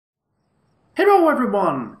Hello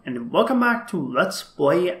everyone, and welcome back to Let's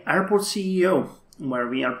Play Airport CEO, where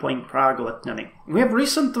we are playing Prague Letnany. We have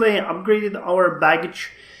recently upgraded our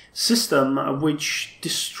baggage system, which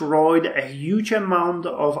destroyed a huge amount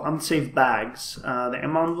of unsafe bags. The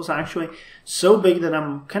amount was actually so big that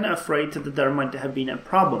I'm kind of afraid that there might have been a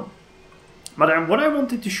problem. But what I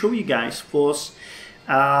wanted to show you guys was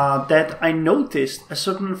that I noticed a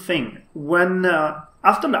certain thing. When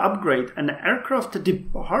after the upgrade and the aircraft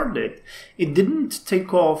departed, it didn't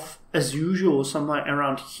take off as usual somewhere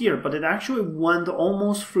around here, but it actually went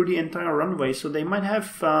almost through the entire runway, so they might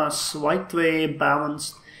have slightly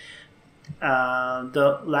balanced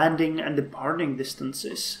the landing and departing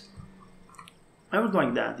distances. I would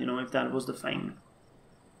like that, you know, if that was the thing.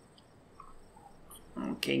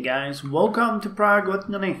 Okay guys, welcome to Prague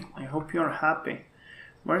Letnany. I hope you're happy.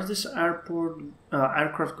 Where's this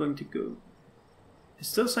aircraft going to go? It's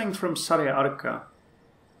still saying from Saria Arka.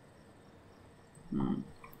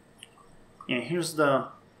 Yeah, here's the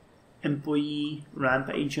employee ramp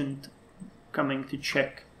agent coming to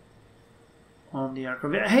check on the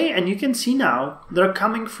aircraft. Hey, and you can see now, they're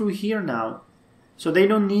coming through here now. So they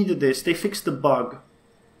don't need this, they fixed the bug.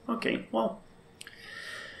 Okay, well.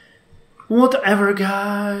 Whatever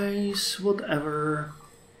guys, whatever.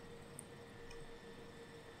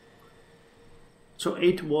 So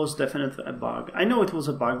it was definitely a bug. I know it was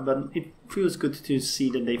a bug, but it feels good to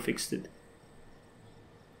see that they fixed it.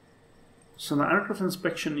 So the aircraft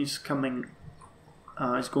inspection is coming,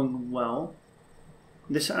 is going well.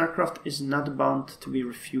 This aircraft is not bound to be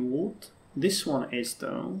refueled. This one is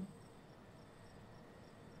though.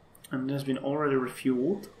 And it has been already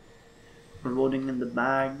refueled. We're loading in the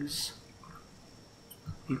bags.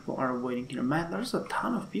 People are waiting here. Man, there's a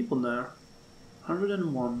ton of people there.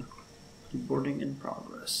 101. Boarding in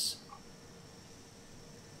progress.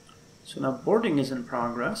 So now boarding is in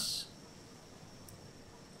progress.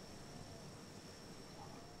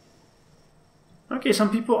 Okay,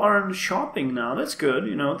 some people are shopping now. That's good.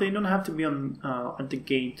 You know, they don't have to be on at the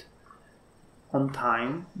gate on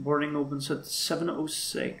time. Boarding opens at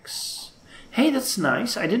 7:06. Hey, that's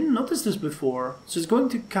nice. I didn't notice this before. So it's going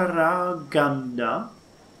to Karaganda,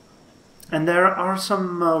 and there are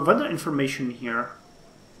some weather information here.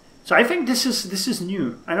 So I think this is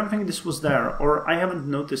new. I don't think this was there, or I haven't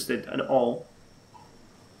noticed it at all.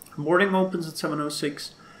 Boarding opens at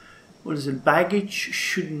 7:06. What is it? Baggage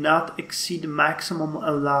should not exceed maximum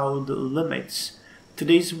allowed limits.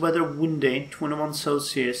 Today's weather windy, 21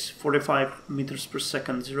 Celsius, 45 meters per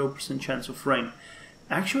second, 0% chance of rain.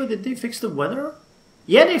 Actually, did they fix the weather?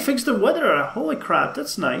 Yeah, they fixed the weather. Holy crap,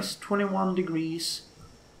 that's nice. 21 degrees.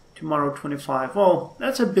 Tomorrow 25. Well,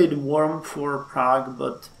 that's a bit warm for Prague,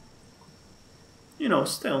 but you know,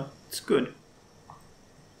 still, it's good.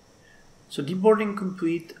 So deboarding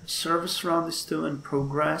complete, service round is still in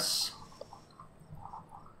progress.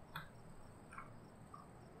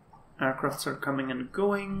 Aircrafts are coming and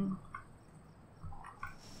going.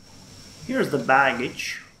 Here's the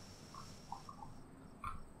baggage.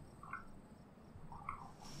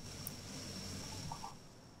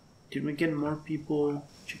 Did we get more people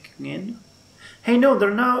checking in? Hey, no,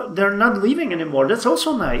 they're not leaving anymore. That's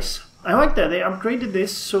also nice. I like that. They upgraded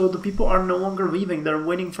this so the people are no longer leaving. They're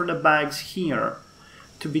waiting for the bags here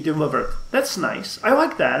to be delivered. That's nice. I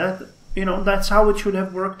like that. You know, that's how it should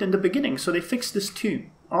have worked in the beginning. So they fixed this too.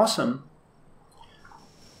 Awesome.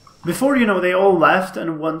 Before, you know, they all left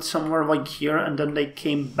and went somewhere like here and then they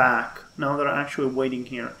came back. Now they're actually waiting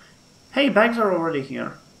here. Hey, bags are already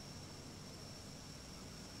here.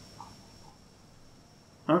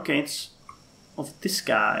 Okay, it's of this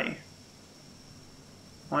guy.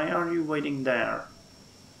 Why are you waiting there?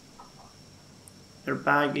 Your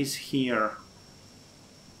bag is here.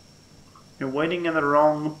 You're waiting in the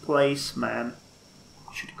wrong place, man.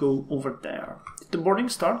 You should go over there. Did the boarding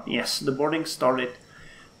start? Yes, the boarding started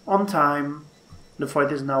on time. The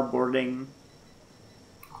flight is now boarding.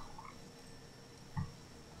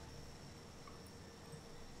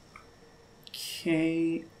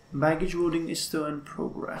 Okay, baggage loading is still in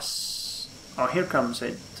progress. Oh, here comes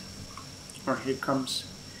it. Or here comes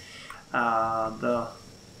the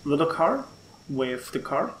little car with the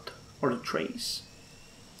cart or the trays.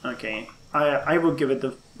 Okay, I will give it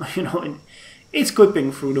the, you know, it's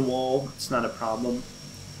clipping through the wall. It's not a problem.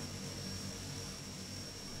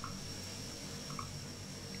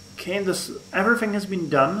 Okay, everything has been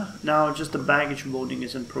done. Now just the baggage loading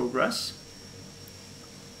is in progress.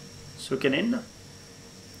 So get in.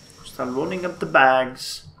 Start loading up the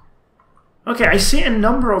bags. Okay, I see a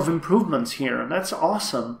number of improvements here. That's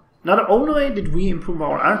awesome. Not only did we improve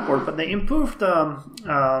our airport, but they improved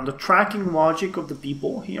the tracking logic of the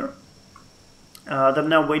people here. They're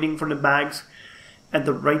now waiting for the bags at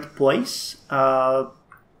the right place.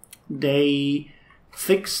 They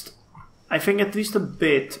fixed, I think, at least a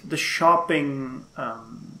bit the shopping.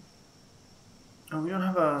 Oh, we don't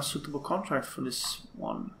have a suitable contract for this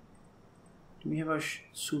one. Do we have a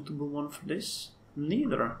suitable one for this?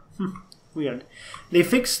 Neither. Weird. They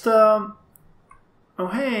fixed. Oh,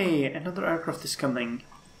 hey, another aircraft is coming.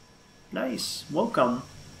 Nice. Welcome.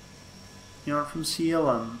 You're from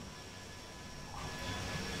CLM.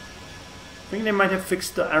 I think they might have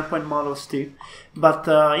fixed the airplane models too, but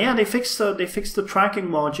yeah, they fixed the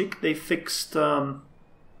tracking logic. They fixed the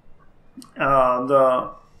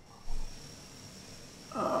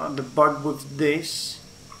bug with this.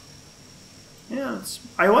 Yeah,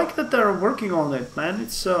 I like that they're working on it, man.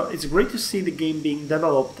 It's great to see the game being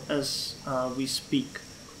developed as we speak.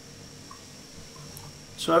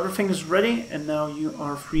 So everything is ready, and now you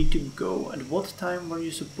are free to go. At what time were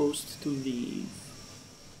you supposed to leave?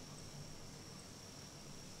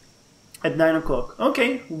 At 9 o'clock.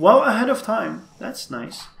 Okay, well ahead of time. That's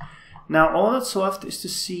nice. Now all that's left is to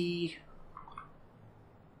see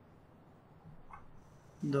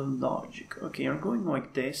the logic. Okay, you're going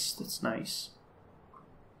like this. That's nice.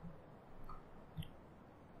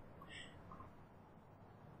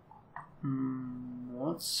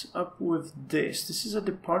 What's up with this? This is a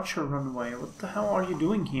departure runway. What the hell are you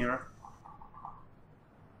doing here?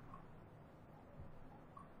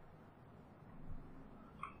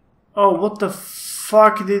 Oh, what the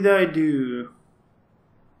fuck did I do?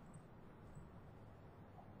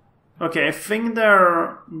 Okay, I think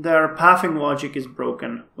their pathing logic is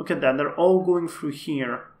broken. Look at that, they're all going through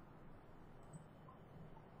here.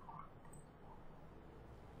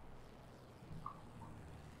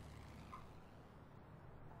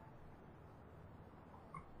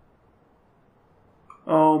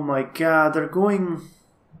 Oh my god, they're going...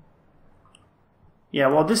 Yeah,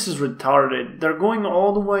 well, this is retarded. They're going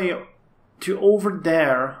all the way to over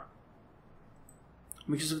there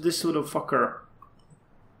because of this little fucker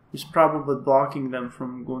who's probably blocking them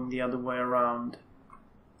from going the other way around.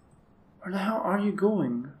 Where the hell are you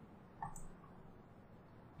going?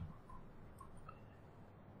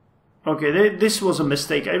 Okay, this was a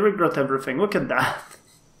mistake. I regret everything. Look at that.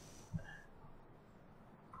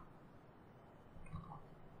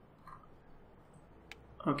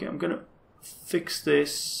 Okay, I'm gonna fix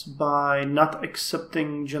this by not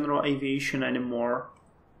accepting general aviation anymore.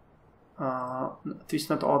 At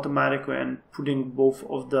least not automatically, and putting both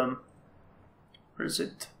of them. Where is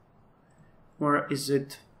it? Where is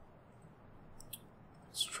it?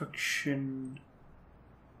 Instruction.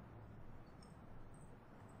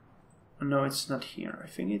 No, it's not here. I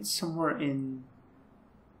think it's somewhere in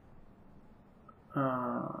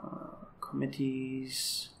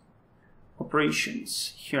committees,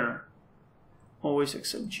 operations here. Always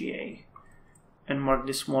accept GA, and mark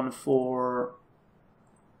this one for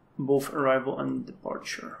both arrival and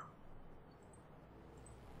departure.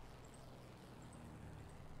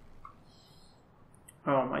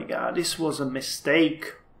 Oh my god, this was a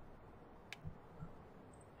mistake.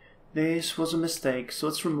 This was a mistake. So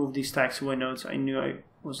let's remove these taxiway nodes. I knew I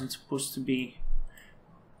wasn't supposed to be...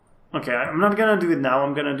 Okay, I'm not gonna do it now.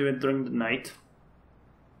 I'm gonna do it during the night.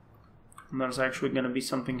 And there's actually gonna be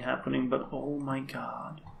something happening, but oh my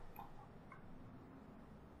god.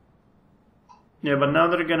 Yeah, but now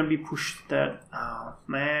they're gonna be pushed that... Oh,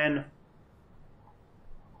 man.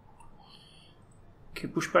 Okay,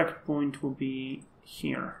 pushback point will be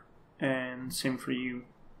here. And same for you.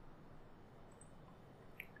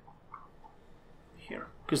 Here.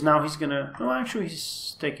 Because now he's gonna... No, actually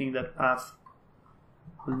he's taking that path.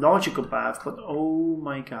 A logical path, but oh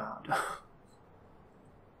my god.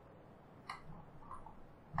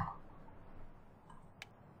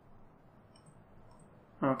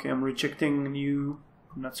 Okay, I'm rejecting you.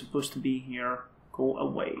 I'm not supposed to be here. Go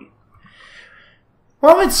away.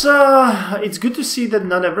 Well, it's good to see that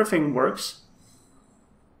not everything works.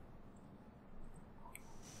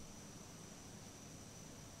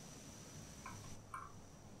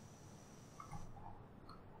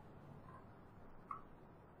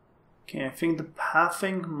 Okay, I think the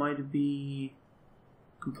pathing might be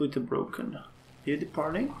completely broken. Are you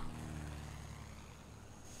departing?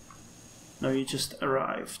 No, you just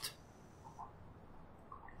arrived.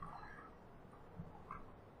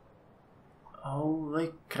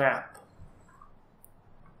 Holy crap.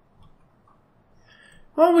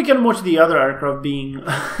 Well, we can watch the other aircraft being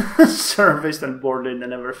serviced and boarded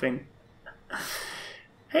and everything.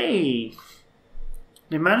 Hey!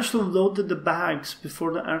 They managed to load the bags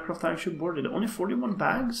before the aircraft actually boarded. Only 41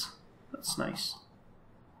 bags? That's nice.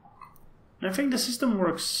 And I think the system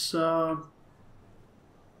works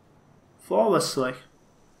flawlessly.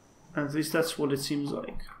 At least that's what it seems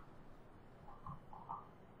like.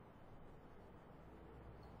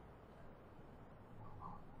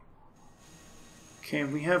 Okay,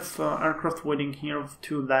 we have aircraft waiting here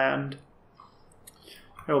to land.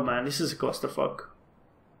 Oh man, this is a clusterfuck.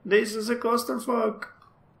 This is a clusterfuck.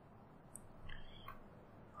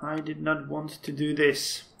 I did not want to do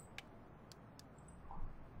this.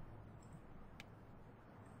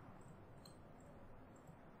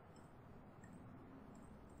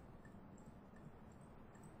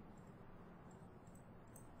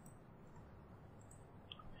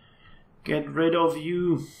 Get rid of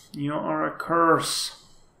you. You are a curse.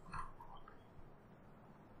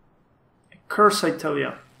 A curse, I tell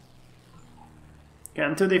ya. Okay,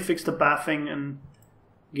 until they fix the bathing and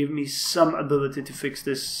give me some ability to fix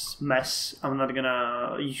this mess, I'm not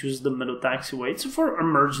gonna use the middle taxiway. It's for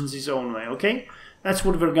emergencies only, okay? That's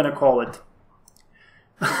what we're gonna call it.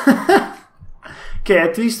 Okay,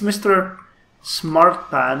 at least Mr.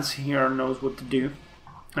 Smart Pants here knows what to do.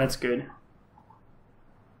 That's good.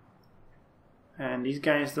 And these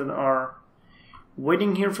guys that are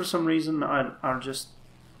waiting here for some reason are just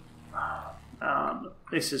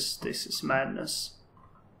this is madness.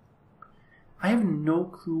 I have no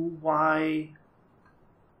clue why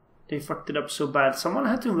they fucked it up so bad. Someone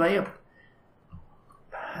had to lay up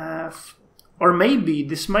half, or maybe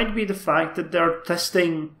this might be the fact that they're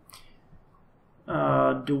testing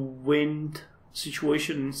the wind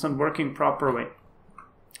situation. It's not working properly.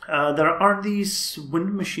 There are these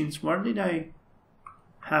wind machines. Where did I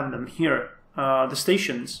have them? Here, the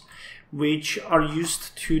stations, which are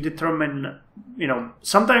used to determine, you know,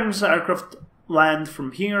 sometimes aircraft land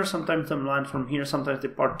from here, sometimes they land from here, sometimes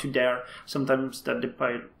depart to there, sometimes they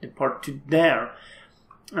depart to there.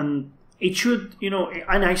 And it should, you know,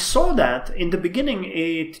 and I saw that in the beginning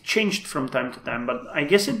it changed from time to time, but I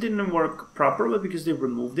guess it didn't work properly because they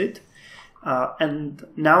removed it. And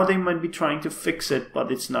now they might be trying to fix it,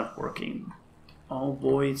 but it's not working. Oh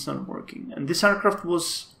boy, it's not working. And this aircraft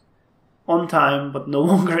was on time, but no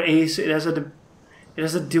longer is. It has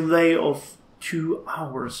a delay of 2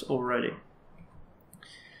 hours already.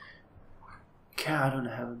 God in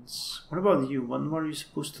heavens. What about you? When were you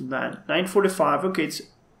supposed to land? 9:45. Okay, it's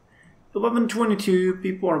 11:22.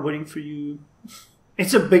 People are waiting for you.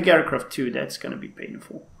 It's a big aircraft too. That's gonna be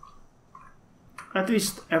painful. At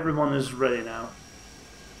least everyone is ready now.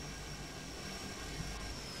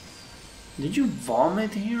 Did you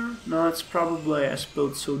vomit here? No, it's probably I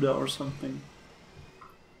spilled soda or something.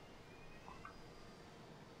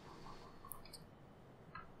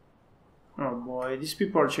 Oh boy, these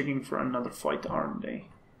people are checking for another flight, aren't they?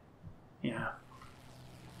 Yeah.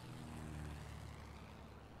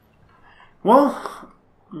 Well,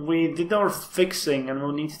 we did our fixing and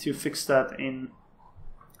we'll need to fix that in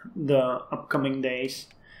the upcoming days.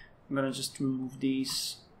 I'm gonna just remove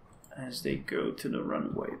these as they go to the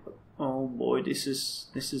runway. But oh boy, this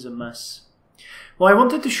is a mess. Well, I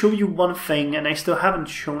wanted to show you one thing and I still haven't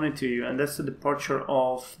shown it to you, and that's the departure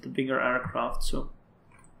of the bigger aircraft. So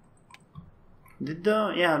did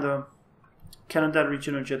the Canada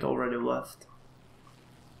regional jet already left?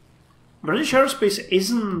 British Aerospace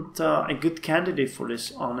isn't a good candidate for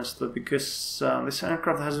this, honestly, because this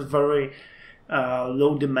aircraft has a very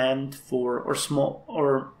low demand for, or small,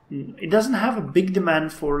 or it doesn't have a big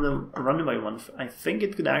demand for the runway one. I think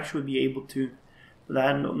it could actually be able to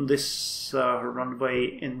land on this runway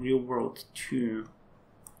in real world too,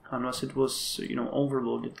 unless it was, you know,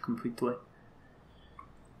 overloaded completely.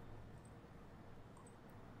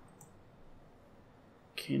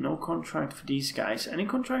 Okay, no contract for these guys. Any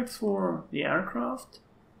contract for the aircraft?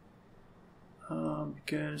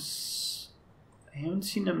 Because I haven't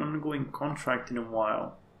seen an ongoing contract in a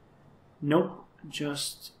while. Nope,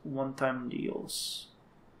 just one-time deals.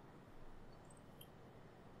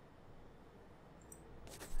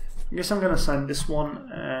 I guess I'm gonna sign this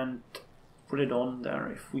one and put it on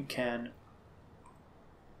there if we can.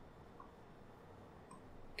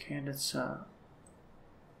 Okay, that's a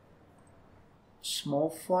small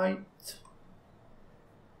flight.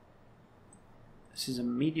 This is a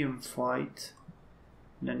medium flight.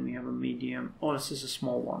 And then we have a medium. Oh, this is a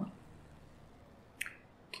small one.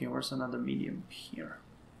 Okay, where's another medium here?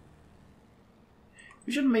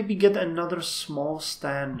 We should maybe get another small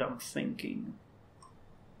stand, I'm thinking.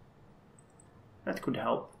 That could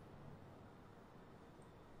help.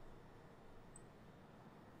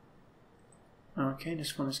 Okay,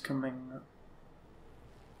 this one is coming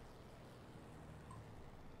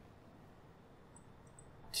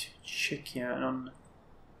to Czechia, and on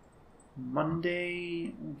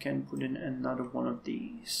Monday we can put in another one of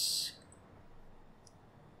these.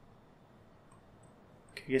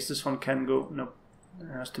 I guess this one can go. Nope.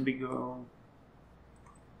 There has to be go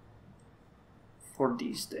for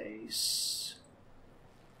these days.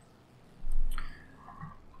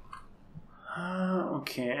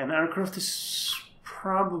 Okay, an aircraft is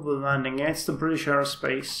probably landing. Yeah, it's the British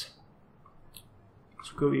airspace.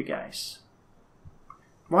 So go, you guys.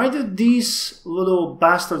 Why do these little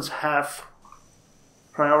bastards have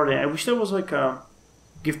priority? I wish there was like a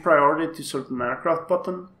give priority to certain aircraft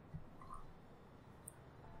button.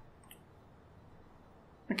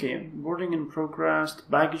 Okay, boarding in progress,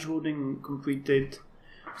 baggage loading completed,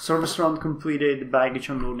 service round completed, baggage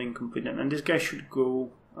unloading completed, and this guy should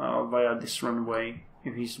go via this runway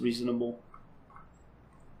if he's reasonable.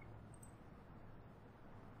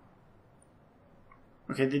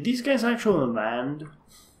 Okay, did these guys actually land?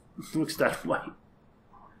 It looks that way.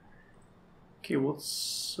 Okay,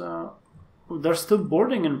 what's... oh, there's still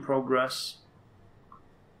boarding in progress.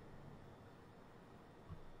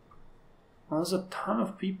 Well, there's a ton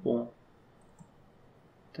of people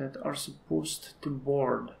that are supposed to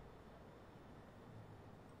board.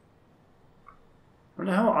 Where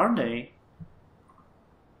the hell are they?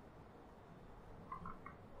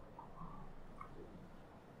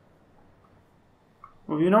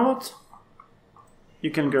 Well, you know what?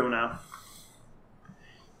 You can go now.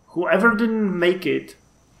 Whoever didn't make it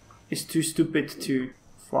is too stupid to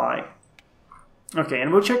fly. Okay,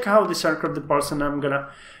 and we'll check how this aircraft departs, and I'm gonna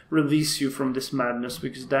release you from this madness,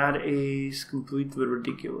 because that is completely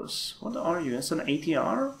ridiculous. What are you? That's an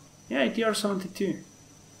ATR? Yeah, ATR 72.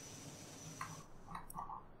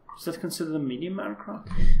 Is that considered a medium aircraft?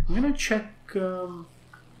 I'm gonna check, are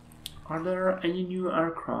there any new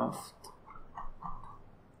aircraft?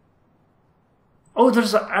 Oh,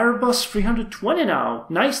 there's an Airbus 320 now.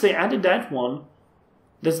 Nice, they added that one.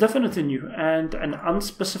 That's definitely new. And an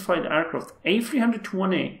unspecified aircraft.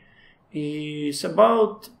 A320 is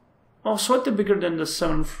about, oh, slightly bigger than the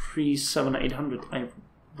 737-800, I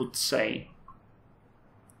would say.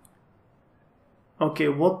 Okay,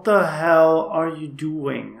 what the hell are you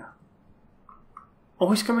doing? Oh,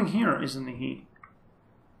 he's coming here, isn't he?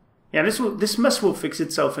 Yeah, this mess will fix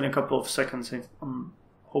itself in a couple of seconds, I'm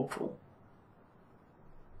hopeful.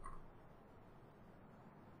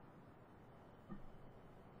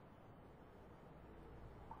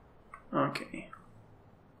 Okay.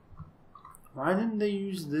 Why didn't they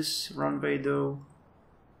use this runway though?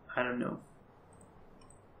 I don't know.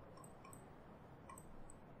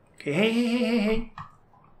 Okay, hey.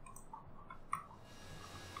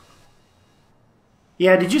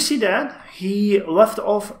 Yeah, did you see that? He left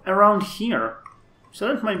off around here. So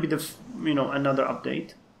that might be the, another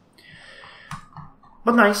update.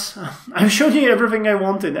 But nice. I've shown you everything I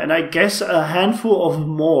wanted, and I guess a handful of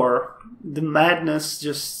more. The madness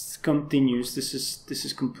just continues. This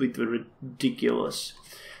is completely ridiculous.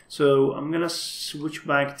 So I'm gonna switch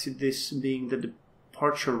back to this being the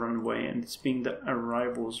departure runway and this being the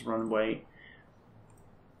arrivals runway.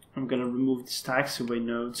 I'm gonna remove these taxiway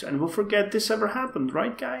nodes, and we'll forget this ever happened,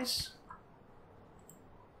 right guys?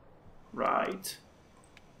 Right.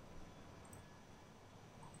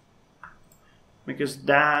 Because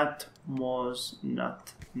that was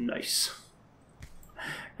not nice.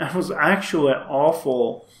 That was actually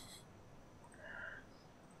awful.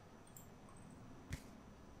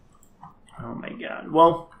 Oh my god.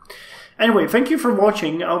 Well, anyway, thank you for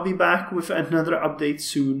watching. I'll be back with another update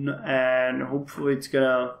soon, and hopefully it's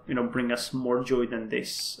gonna, bring us more joy than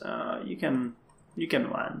this. You can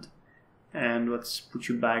land. And let's put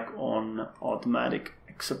you back on automatic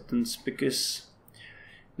acceptance, because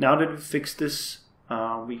now that we fixed this,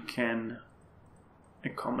 we can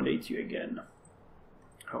accommodate you again.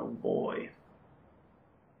 Oh boy.